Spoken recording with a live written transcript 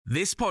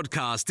This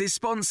podcast is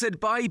sponsored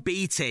by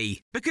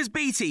BT, because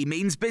BT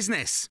means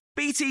business.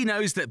 BT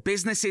knows that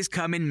businesses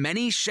come in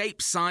many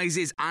shapes,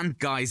 sizes and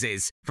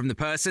guises, from the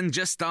person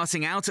just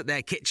starting out at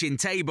their kitchen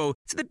table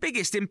to the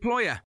biggest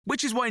employer,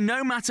 which is why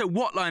no matter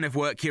what line of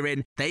work you're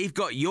in, they've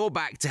got your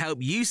back to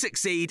help you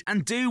succeed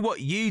and do what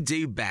you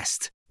do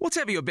best.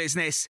 Whatever your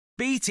business,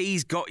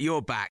 BT's got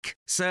your back.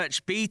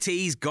 Search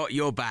BT's got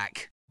your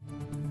back.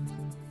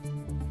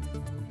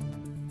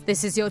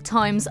 This is your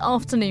Times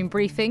afternoon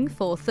briefing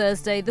for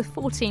Thursday the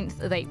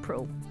 14th of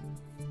April.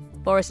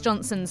 Boris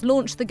Johnson's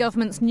launched the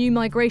government's new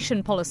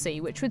migration policy,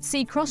 which would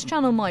see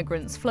cross-channel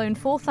migrants flown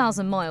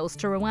 4,000 miles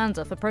to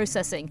Rwanda for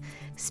processing.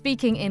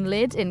 Speaking in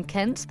Lydd in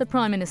Kent, the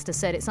Prime Minister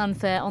said it's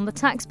unfair on the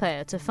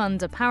taxpayer to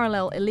fund a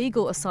parallel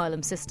illegal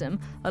asylum system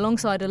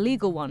alongside a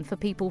legal one for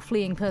people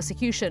fleeing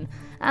persecution,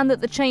 and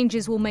that the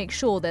changes will make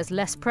sure there's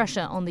less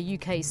pressure on the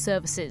UK's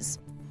services.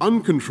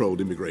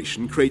 Uncontrolled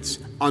immigration creates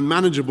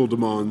unmanageable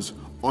demands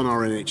on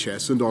our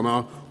NHS and on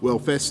our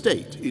welfare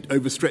state. It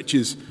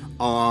overstretches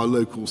our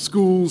local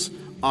schools,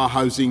 our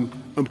housing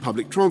and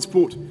public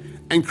transport,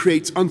 and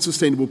creates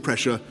unsustainable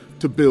pressure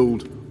to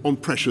build on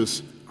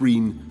precious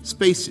green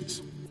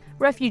spaces.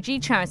 Refugee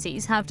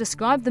charities have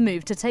described the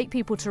move to take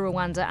people to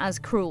Rwanda as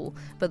cruel,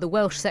 but the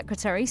Welsh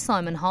Secretary,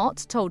 Simon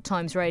Hart, told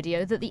Times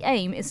Radio that the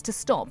aim is to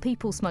stop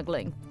people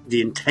smuggling.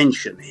 The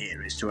intention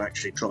here is to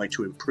actually try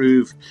to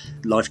improve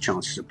life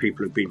chances of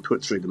people who've been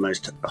put through the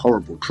most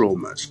horrible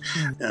traumas.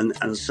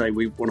 And say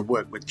we want to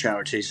work with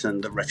charities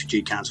and the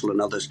Refugee Council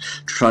and others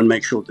to try and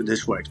make sure that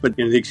this works. But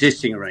the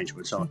existing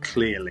arrangements are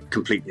clearly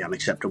completely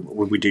unacceptable.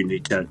 We do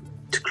need to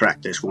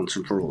crack this once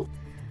and for all.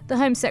 The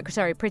Home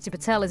Secretary Priti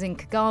Patel is in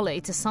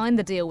Kigali to sign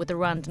the deal with the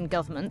Rwandan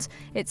government.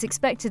 It's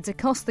expected to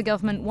cost the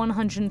government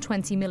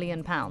 £120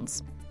 million.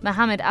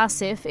 Mohamed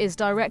Asif is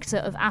director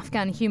of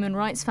Afghan Human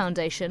Rights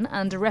Foundation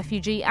and a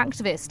refugee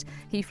activist.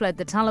 He fled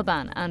the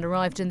Taliban and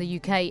arrived in the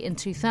UK in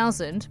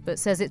 2000, but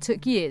says it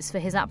took years for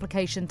his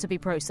application to be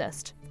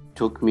processed. It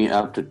took me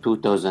up to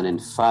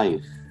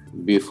 2005.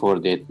 Before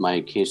that,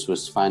 my case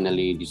was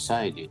finally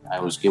decided.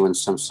 I was given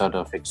some sort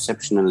of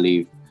exceptional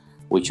leave,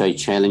 which I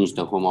challenged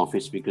the Home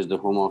Office because the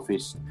Home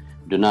Office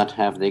do not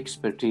have the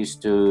expertise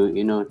to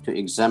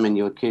examine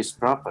your case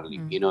properly.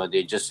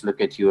 They just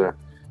look at your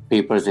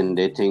papers and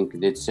they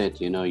think, that's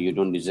it, you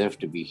don't deserve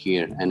to be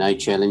here. And I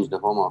challenged the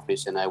Home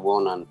Office and I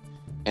won on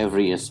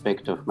every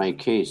aspect of my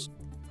case.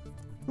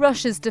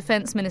 Russia's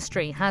defense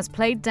ministry has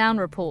played down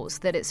reports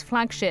that its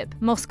flagship,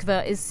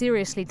 Moskva, is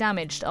seriously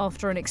damaged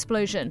after an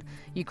explosion.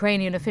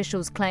 Ukrainian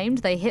officials claimed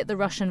they hit the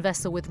Russian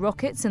vessel with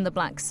rockets in the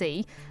Black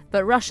Sea,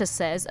 but Russia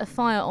says a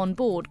fire on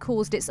board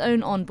caused its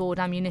own onboard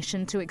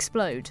ammunition to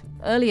explode.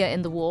 Earlier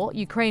in the war,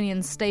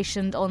 Ukrainians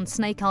stationed on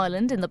Snake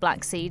Island in the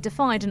Black Sea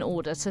defied an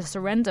order to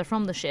surrender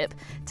from the ship,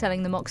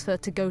 telling the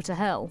Moskva to go to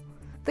hell.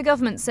 The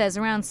government says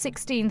around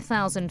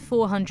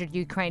 16,400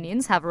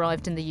 Ukrainians have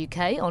arrived in the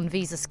UK on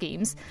visa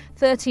schemes.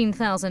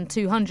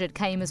 13,200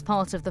 came as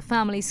part of the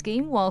family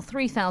scheme, while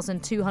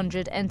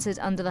 3,200 entered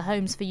under the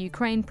Homes for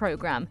Ukraine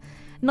programme.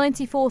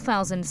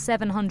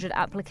 94,700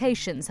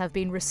 applications have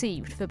been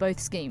received for both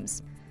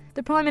schemes.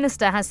 The Prime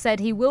Minister has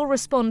said he will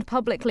respond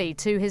publicly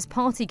to his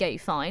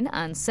Partygate fine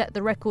and set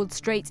the record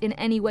straight in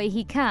any way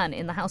he can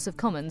in the House of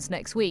Commons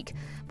next week.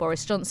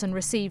 Boris Johnson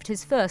received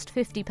his first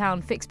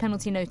 £50 fixed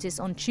penalty notice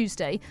on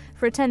Tuesday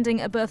for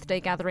attending a birthday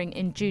gathering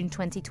in June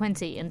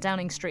 2020 in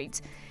Downing Street.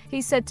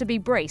 He's said to be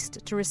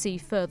braced to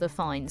receive further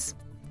fines.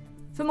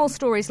 For more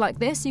stories like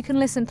this, you can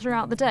listen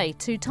throughout the day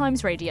to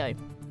Times Radio.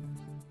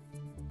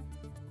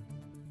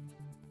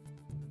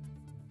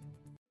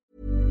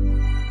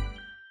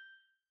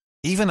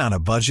 Even on a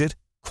budget,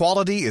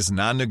 quality is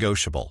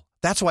non-negotiable.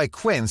 That's why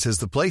Quince is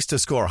the place to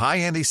score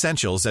high-end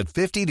essentials at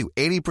 50 to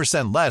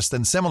 80% less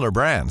than similar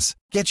brands.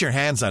 Get your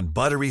hands on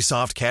buttery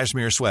soft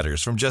cashmere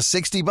sweaters from just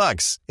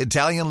 $60,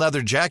 Italian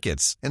leather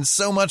jackets, and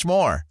so much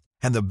more.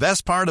 And the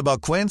best part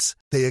about Quince,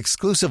 they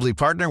exclusively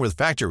partner with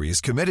factories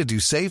committed to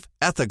safe,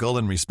 ethical,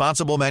 and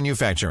responsible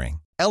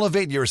manufacturing.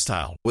 Elevate your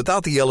style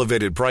without the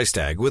elevated price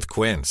tag with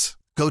Quince.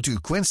 Go to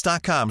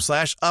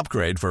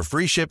quince.com/upgrade for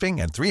free shipping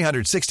and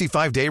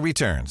 365-day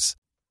returns.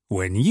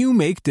 When you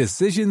make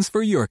decisions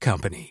for your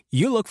company,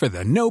 you look for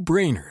the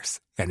no-brainers.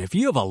 And if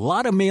you have a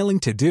lot of mailing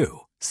to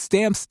do,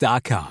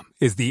 Stamps.com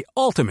is the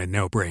ultimate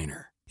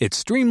no-brainer. It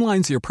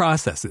streamlines your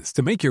processes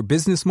to make your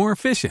business more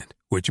efficient,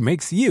 which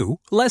makes you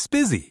less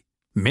busy.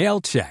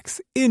 Mail checks,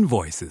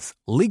 invoices,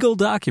 legal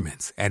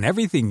documents, and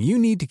everything you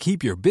need to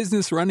keep your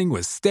business running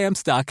with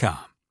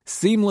Stamps.com.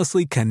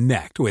 Seamlessly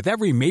connect with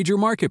every major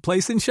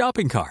marketplace and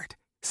shopping cart.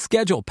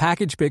 Schedule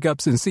package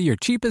pickups and see your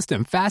cheapest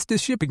and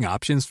fastest shipping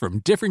options from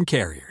different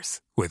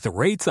carriers. With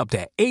rates up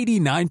to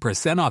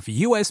 89% off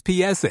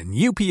USPS and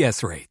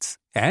UPS rates.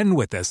 And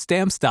with the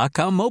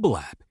Stamps.com mobile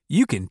app,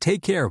 you can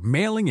take care of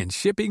mailing and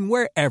shipping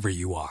wherever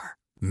you are.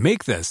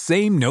 Make the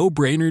same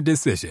no-brainer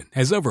decision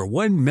as over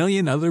 1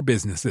 million other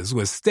businesses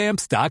with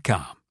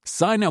Stamps.com.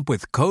 Sign up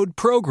with code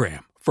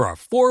PROGRAM for a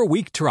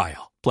 4-week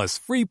trial, plus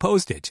free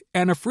postage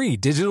and a free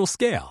digital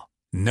scale.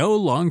 No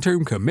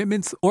long-term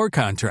commitments or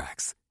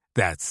contracts.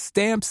 That's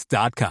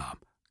Stamps.com.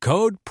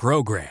 Code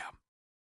PROGRAM.